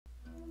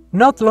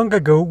Not long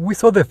ago we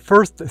saw the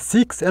first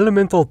 6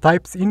 elemental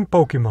types in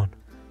Pokémon,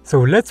 so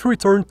let's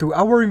return to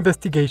our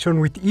investigation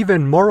with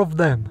even more of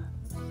them.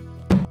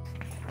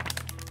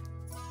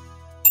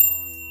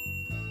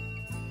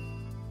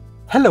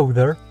 Hello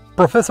there,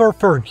 Professor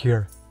Fern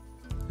here.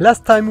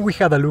 Last time we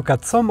had a look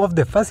at some of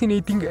the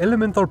fascinating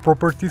elemental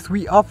properties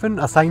we often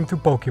assign to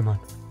Pokémon,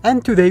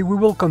 and today we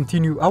will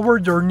continue our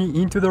journey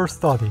into their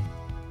study.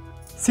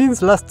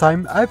 Since last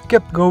time I've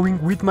kept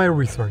going with my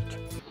research.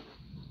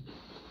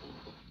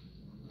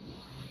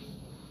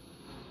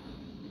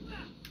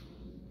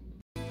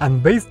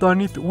 And based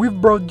on it,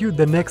 we've brought you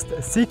the next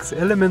 6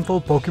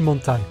 elemental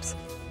Pokémon types,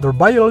 their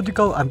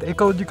biological and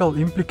ecological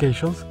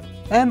implications,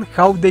 and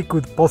how they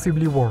could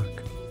possibly work.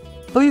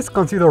 Please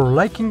consider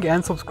liking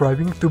and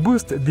subscribing to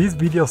boost this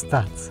video's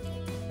stats.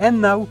 And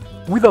now,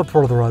 without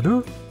further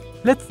ado,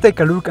 let's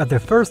take a look at the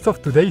first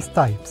of today's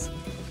types,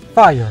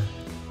 Fire.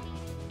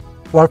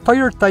 While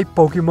Fire-type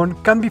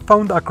Pokémon can be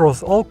found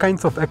across all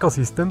kinds of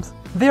ecosystems,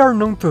 they are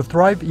known to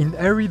thrive in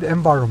arid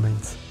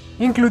environments,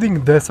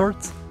 including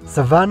deserts,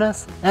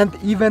 savannas, and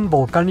even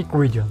volcanic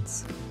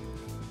regions.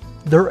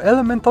 Their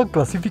elemental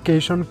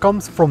classification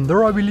comes from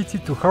their ability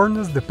to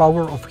harness the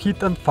power of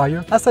heat and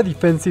fire as a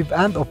defensive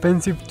and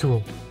offensive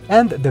tool,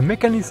 and the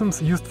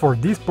mechanisms used for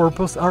this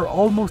purpose are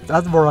almost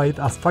as varied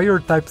as fire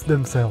types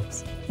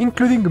themselves,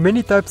 including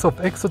many types of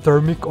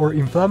exothermic or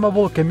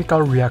inflammable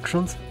chemical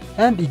reactions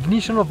and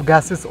ignition of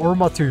gases or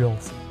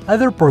materials,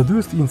 either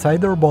produced inside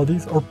their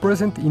bodies or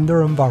present in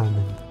their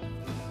environment.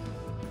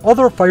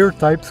 Other fire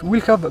types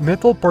will have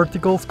metal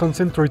particles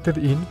concentrated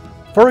in,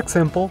 for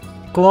example,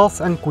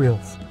 claws and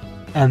quills,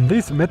 and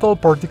these metal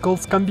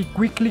particles can be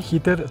quickly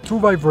heated through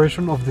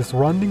vibration of the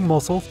surrounding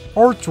muscles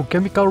or through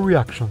chemical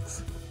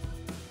reactions.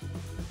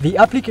 The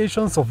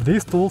applications of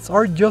these tools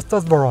are just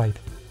as varied,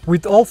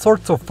 with all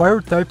sorts of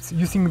fire types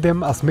using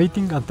them as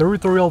mating and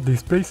territorial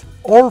displays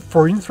or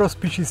for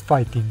intra-species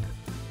fighting.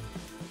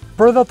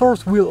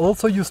 Predators will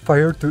also use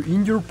fire to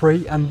injure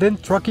prey and then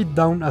track it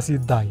down as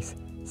it dies,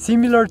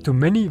 similar to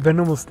many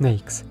venomous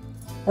snakes,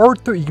 or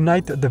to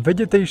ignite the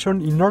vegetation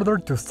in order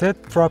to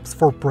set traps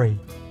for prey,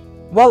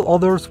 while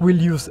others will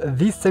use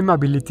these same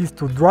abilities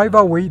to drive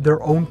away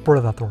their own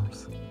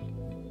predators.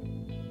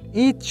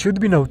 It should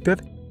be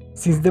noted,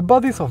 since the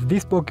bodies of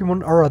these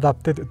Pokémon are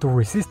adapted to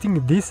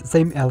resisting this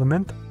same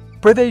element,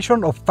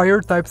 predation of fire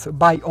types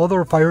by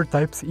other fire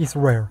types is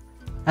rare,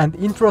 and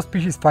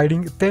intra-species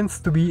fighting tends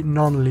to be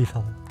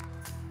non-lethal.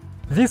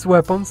 These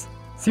weapons,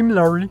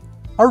 similarly,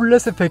 are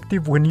less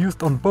effective when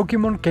used on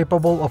Pokémon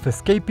capable of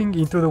escaping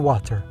into the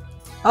water,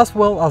 as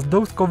well as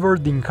those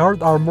covered in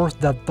hard armors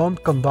that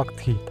don't conduct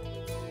heat.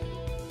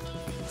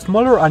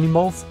 Smaller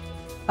animals,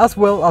 as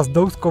well as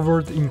those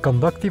covered in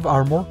conductive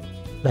armor,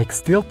 like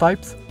steel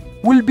types,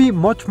 will be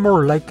much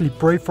more likely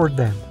prey for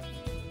them.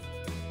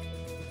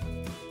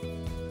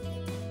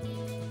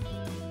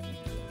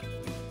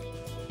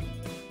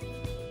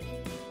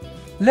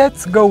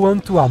 Let's go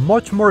on to a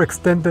much more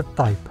extended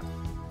type,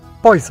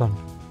 Poison.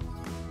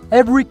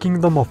 Every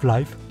kingdom of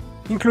life,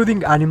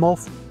 including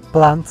animals,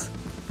 plants,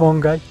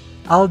 fungi,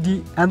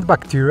 algae, and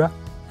bacteria,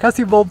 has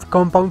evolved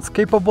compounds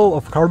capable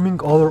of harming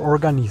other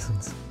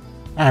organisms,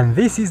 and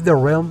this is the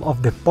realm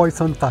of the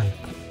poison type.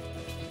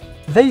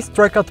 They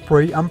strike at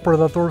prey and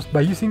predators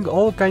by using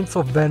all kinds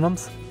of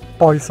venoms,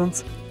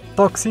 poisons,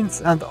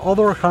 toxins, and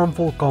other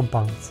harmful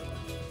compounds,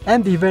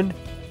 and even,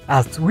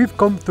 as we've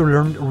come to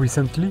learn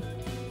recently,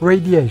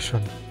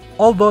 radiation,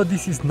 although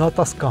this is not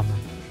as common.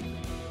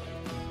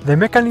 The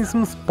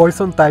mechanisms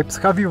poison types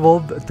have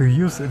evolved to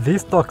use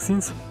these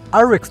toxins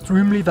are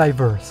extremely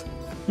diverse,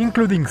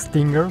 including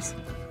stingers,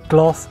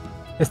 claws,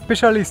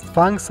 specialist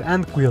fangs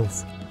and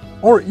quills,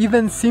 or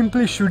even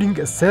simply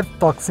shooting said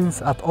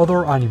toxins at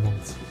other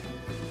animals.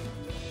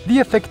 The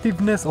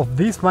effectiveness of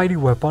this mighty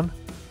weapon,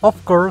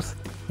 of course,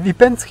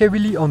 depends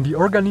heavily on the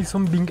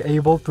organism being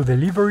able to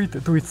deliver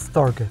it to its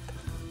target,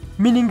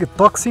 meaning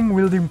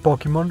toxin-wielding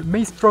Pokémon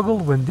may struggle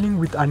when dealing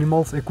with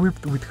animals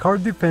equipped with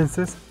hard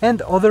defenses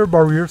and other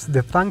barriers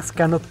the fangs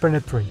cannot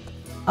penetrate,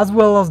 as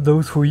well as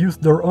those who use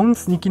their own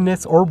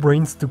sneakiness or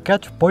brains to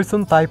catch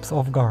poison types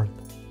off guard,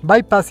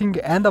 bypassing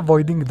and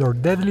avoiding their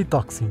deadly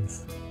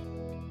toxins.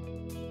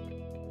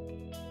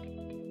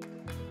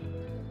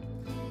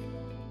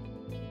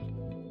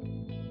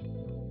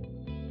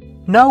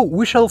 Now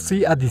we shall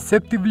see a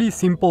deceptively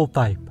simple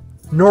type,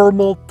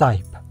 Normal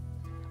type.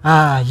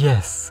 Ah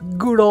yes,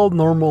 good old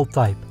normal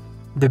type,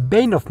 the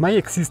bane of my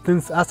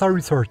existence as a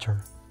researcher.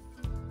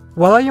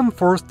 While I am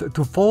forced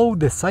to follow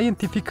the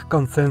scientific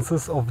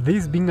consensus of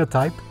this being a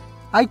type,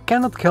 I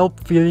cannot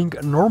help feeling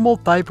normal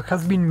type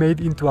has been made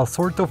into a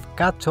sort of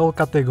catch-all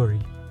category,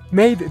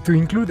 made to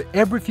include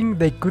everything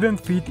they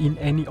couldn't fit in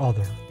any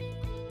other.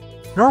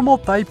 Normal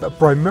type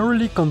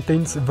primarily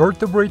contains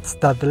vertebrates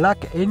that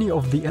lack any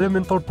of the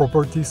elemental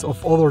properties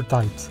of other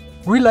types,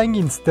 relying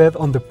instead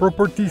on the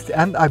properties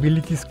and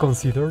abilities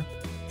considered,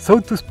 so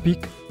to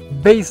speak,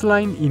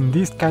 baseline in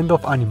this kind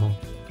of animal,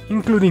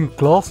 including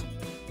claws,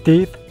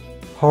 teeth,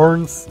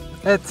 horns,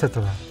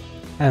 etc.,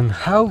 and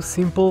how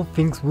simple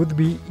things would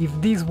be if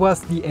this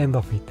was the end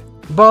of it.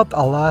 But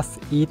alas,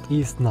 it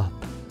is not.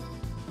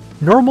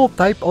 Normal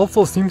type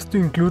also seems to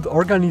include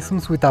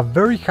organisms with a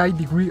very high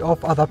degree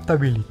of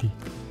adaptability,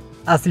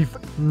 as if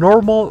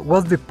normal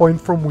was the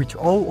point from which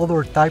all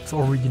other types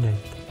originate.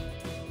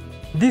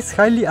 These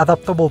highly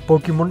adaptable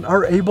Pokémon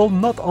are able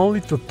not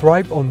only to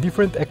thrive on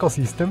different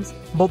ecosystems,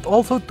 but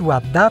also to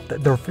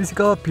adapt their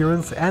physical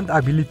appearance and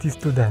abilities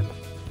to them,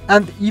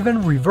 and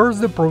even reverse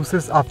the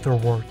process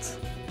afterwards.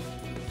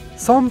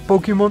 Some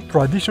Pokémon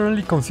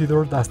traditionally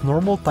considered as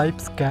normal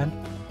types can,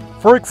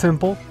 for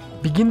example,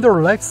 begin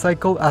their life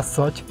cycle as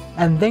such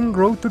and then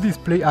grow to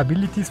display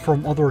abilities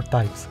from other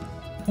types,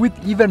 with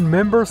even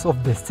members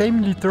of the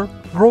same litter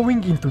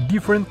growing into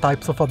different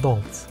types of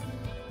adults.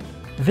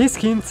 This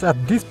hints at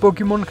these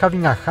Pokémon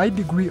having a high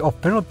degree of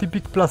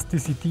phenotypic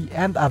plasticity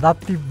and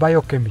adaptive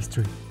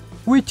biochemistry,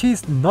 which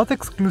is not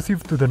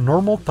exclusive to the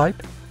normal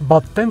type,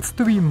 but tends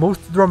to be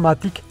most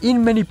dramatic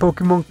in many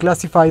Pokémon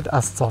classified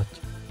as such.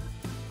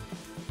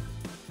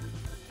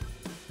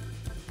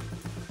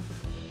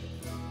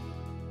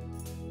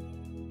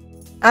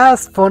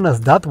 As fun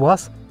as that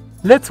was,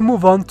 let's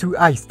move on to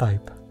Ice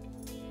type.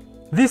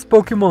 These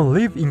Pokémon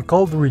live in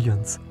cold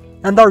regions,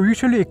 and are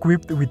usually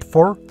equipped with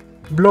 4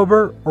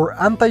 blubber or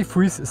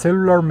anti-freeze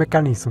cellular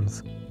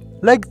mechanisms,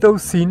 like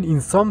those seen in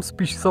some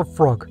species of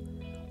frog,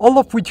 all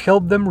of which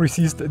help them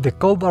resist the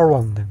cold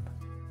around them.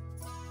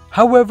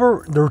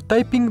 However, their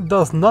typing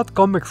does not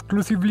come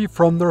exclusively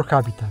from their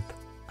habitat,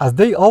 as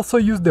they also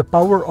use the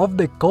power of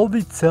the cold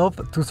itself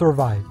to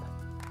survive.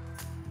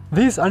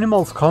 These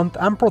animals hunt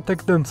and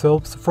protect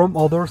themselves from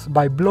others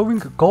by blowing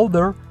cold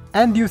air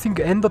and using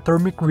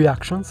endothermic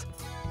reactions,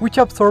 which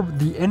absorb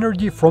the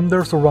energy from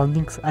their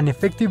surroundings and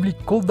effectively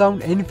cool down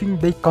anything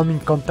they come in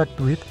contact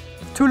with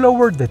to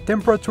lower the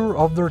temperature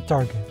of their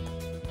target.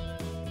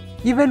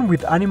 Even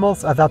with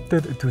animals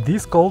adapted to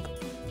this cold,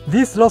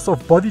 this loss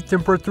of body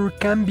temperature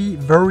can be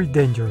very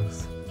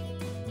dangerous.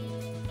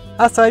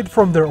 Aside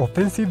from their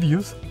offensive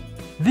use,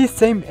 these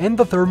same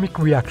endothermic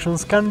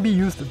reactions can be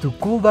used to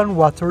cool down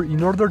water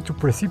in order to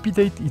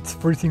precipitate its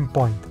freezing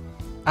point,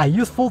 a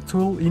useful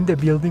tool in the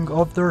building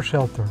of their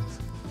shelters.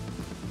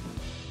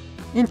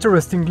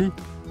 Interestingly,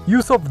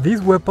 use of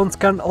these weapons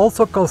can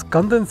also cause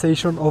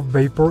condensation of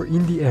vapor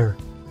in the air,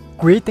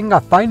 creating a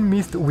fine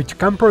mist which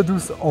can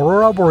produce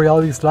aurora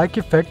borealis-like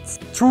effects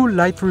through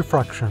light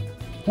refraction,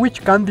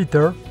 which can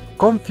deter,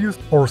 confuse,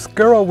 or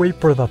scare away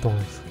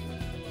predators.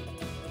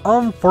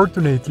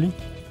 Unfortunately,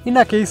 in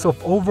a case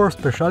of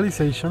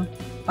over-specialization,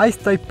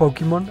 Ice-type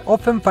Pokémon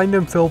often find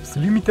themselves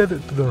limited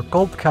to their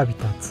cold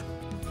habitats,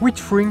 which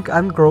shrink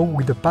and grow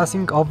with the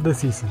passing of the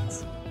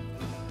seasons.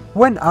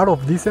 When out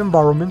of these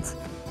environments,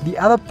 the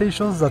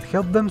adaptations that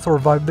help them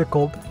survive the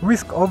cold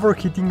risk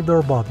overheating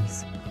their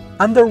bodies,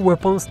 and their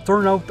weapons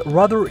turn out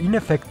rather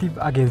ineffective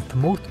against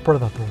most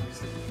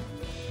predators.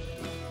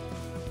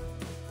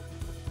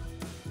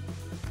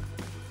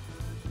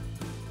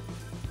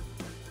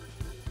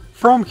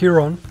 From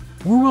here on,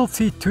 we will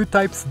see 2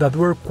 types that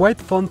were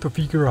quite fun to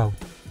figure out,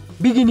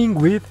 beginning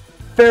with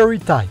Fairy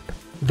type,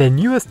 the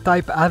newest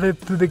type added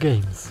to the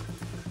games.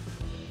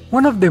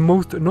 One of the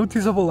most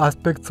noticeable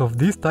aspects of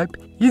this type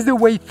is the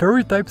way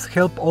Fairy types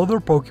help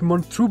other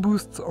Pokémon through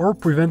boosts or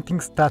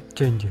preventing stat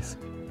changes,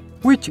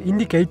 which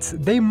indicates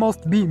they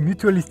must be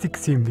mutualistic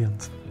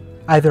symbionts,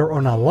 either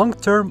on a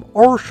long-term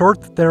or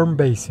short-term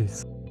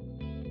basis.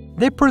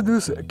 They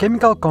produce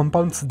chemical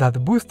compounds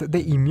that boost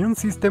the immune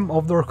system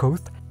of their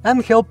host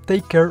and help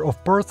take care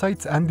of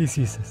parasites and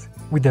diseases,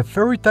 with the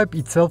Fairy type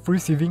itself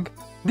receiving,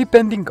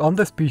 depending on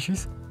the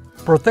species,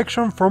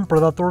 protection from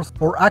predators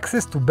or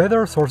access to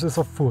better sources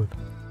of food.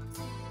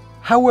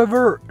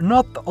 However,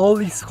 not all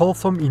is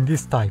wholesome in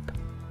this type,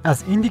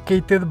 as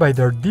indicated by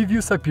their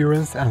devious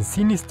appearance and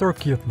sinister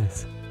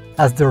cuteness,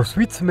 as their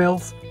sweet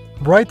smells,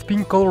 bright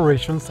pink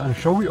colorations and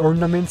showy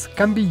ornaments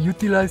can be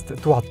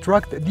utilized to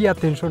attract the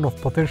attention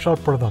of potential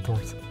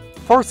predators,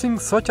 forcing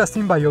such a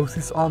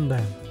symbiosis on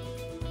them.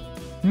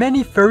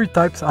 Many Fairy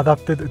types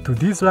adapted to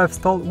this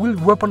lifestyle will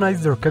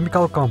weaponize their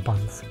chemical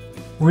compounds,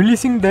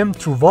 releasing them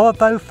through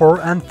volatile fur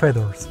and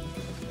feathers,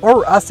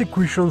 or as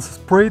secretions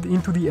sprayed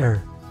into the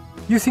air,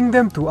 using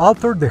them to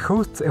alter the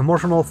host's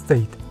emotional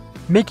state,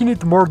 making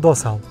it more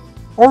docile,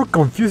 or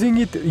confusing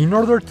it in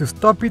order to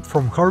stop it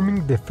from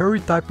harming the Fairy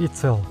type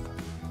itself.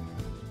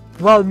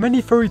 While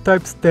many Fairy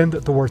types tend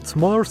towards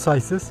smaller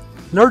sizes,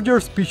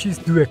 larger species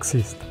do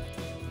exist.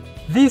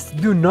 These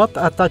do not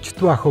attach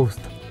to a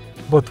host,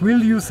 but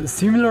will use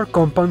similar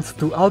compounds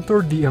to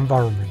alter the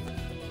environment,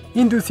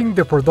 inducing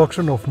the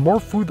production of more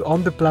food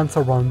on the plants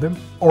around them,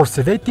 or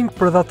sedating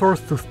predators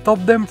to stop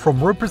them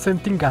from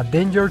representing a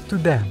danger to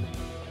them.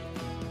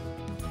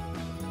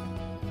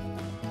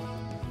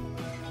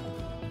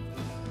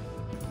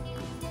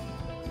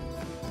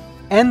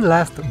 And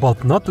last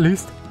but not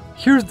least,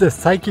 here's the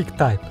Psychic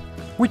type,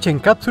 which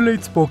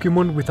encapsulates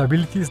Pokémon with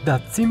abilities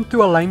that seem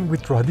to align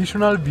with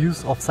traditional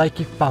views of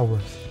psychic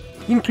powers,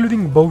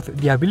 including both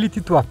the ability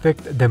to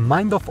affect the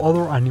mind of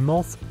other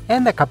animals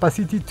and the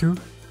capacity to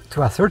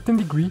a certain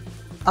degree,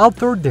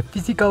 alter the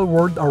physical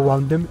world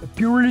around them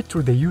purely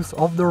through the use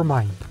of their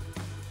mind.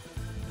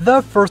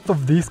 The first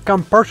of these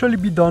can partially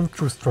be done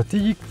through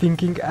strategic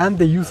thinking and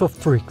the use of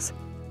tricks,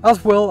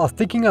 as well as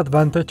taking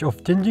advantage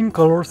of changing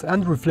colors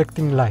and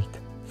reflecting light,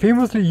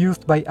 famously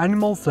used by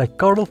animals like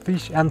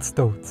cuttlefish and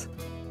stoats,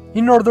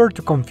 in order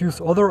to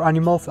confuse other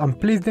animals and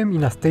place them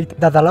in a state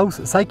that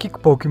allows psychic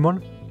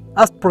Pokémon,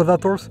 as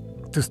predators,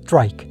 to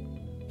strike,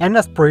 and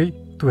as prey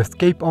to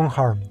escape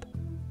unharmed.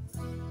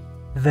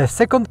 The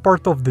second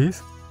part of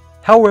this,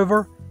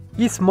 however,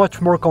 is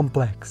much more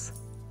complex.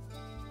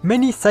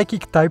 Many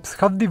psychic types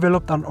have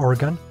developed an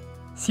organ,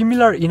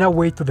 similar in a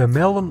way to the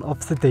melon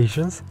of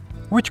cetaceans,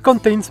 which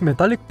contains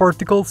metallic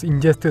particles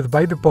ingested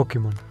by the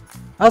Pokémon,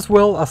 as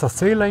well as a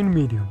saline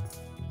medium.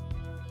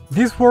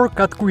 These work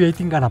at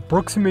creating an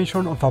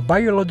approximation of a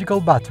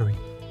biological battery,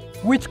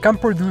 which can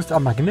produce a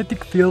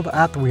magnetic field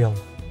at will.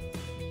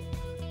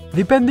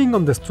 Depending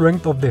on the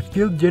strength of the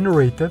field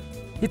generated,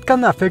 it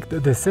can affect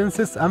the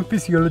senses and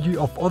physiology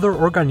of other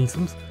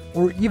organisms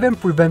or even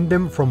prevent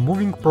them from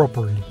moving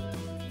properly.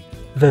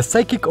 The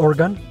psychic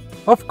organ,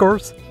 of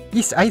course,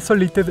 is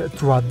isolated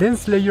through a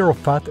dense layer of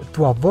fat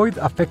to avoid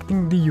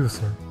affecting the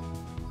user.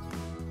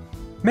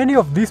 Many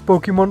of these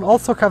Pokémon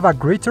also have a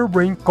greater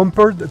brain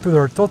compared to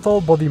their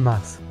total body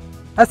mass,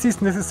 as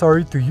is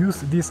necessary to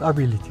use these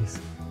abilities,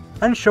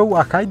 and show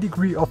a high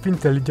degree of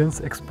intelligence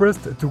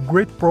expressed to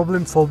great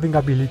problem-solving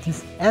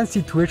abilities and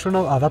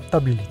situational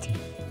adaptability.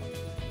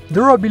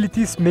 Their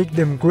abilities make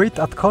them great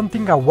at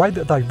hunting a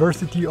wide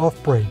diversity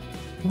of prey,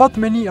 but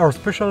many are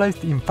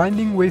specialized in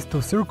finding ways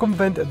to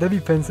circumvent the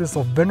defenses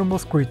of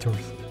venomous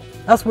creatures,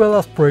 as well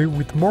as prey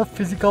with more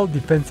physical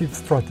defensive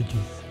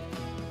strategies.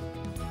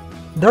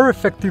 Their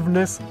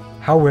effectiveness,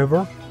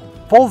 however,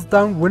 falls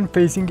down when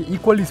facing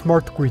equally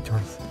smart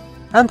creatures,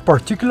 and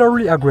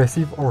particularly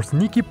aggressive or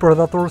sneaky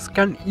predators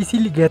can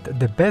easily get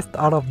the best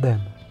out of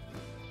them.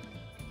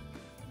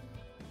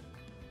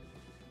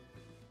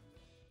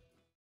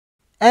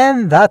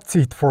 And that's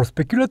it for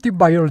Speculative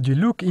Biology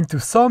look into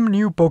some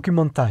new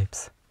Pokémon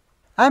types.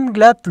 I'm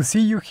glad to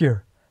see you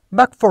here,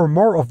 back for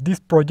more of this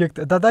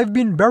project that I've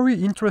been very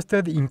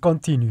interested in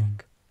continuing.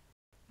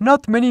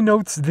 Not many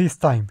notes this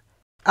time,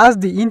 as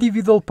the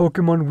individual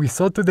Pokémon we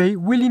saw today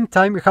will in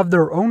time have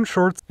their own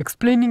shorts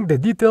explaining the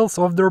details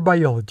of their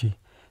biology,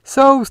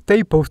 so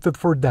stay posted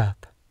for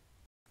that.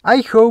 I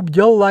hope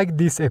you'll like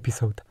this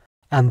episode,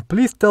 and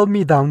please tell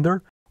me down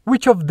there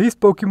which of these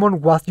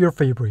Pokémon was your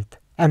favorite,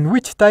 and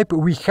which type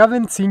we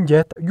haven't seen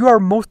yet you are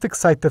most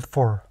excited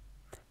for.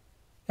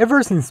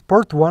 Ever since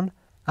part 1,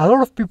 a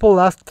lot of people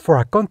asked for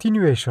a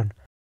continuation,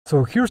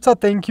 so here's a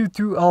thank you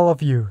to all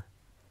of you.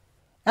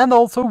 And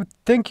also,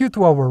 thank you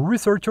to our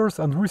researchers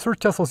and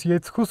research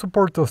associates who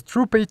support us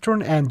through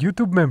Patreon and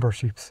YouTube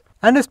memberships,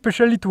 and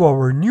especially to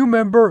our new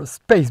member,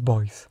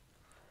 Spaceboys.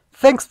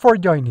 Thanks for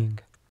joining!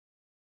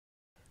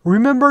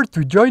 Remember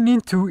to join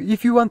in too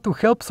if you want to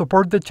help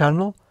support the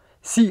channel,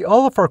 see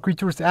all of our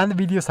creatures and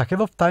videos ahead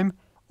of time,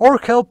 or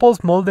help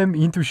us mold them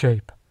into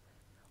shape.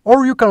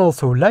 Or you can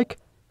also like,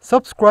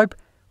 subscribe,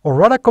 or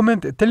write a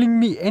comment telling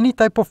me any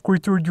type of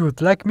creature you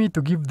would like me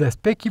to give the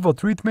spec evo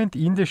treatment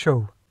in the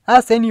show,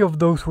 as any of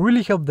those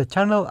really help the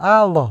channel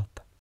a lot.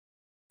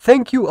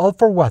 Thank you all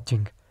for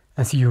watching,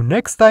 and see you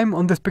next time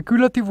on the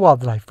Speculative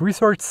Wildlife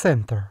Research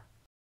Center.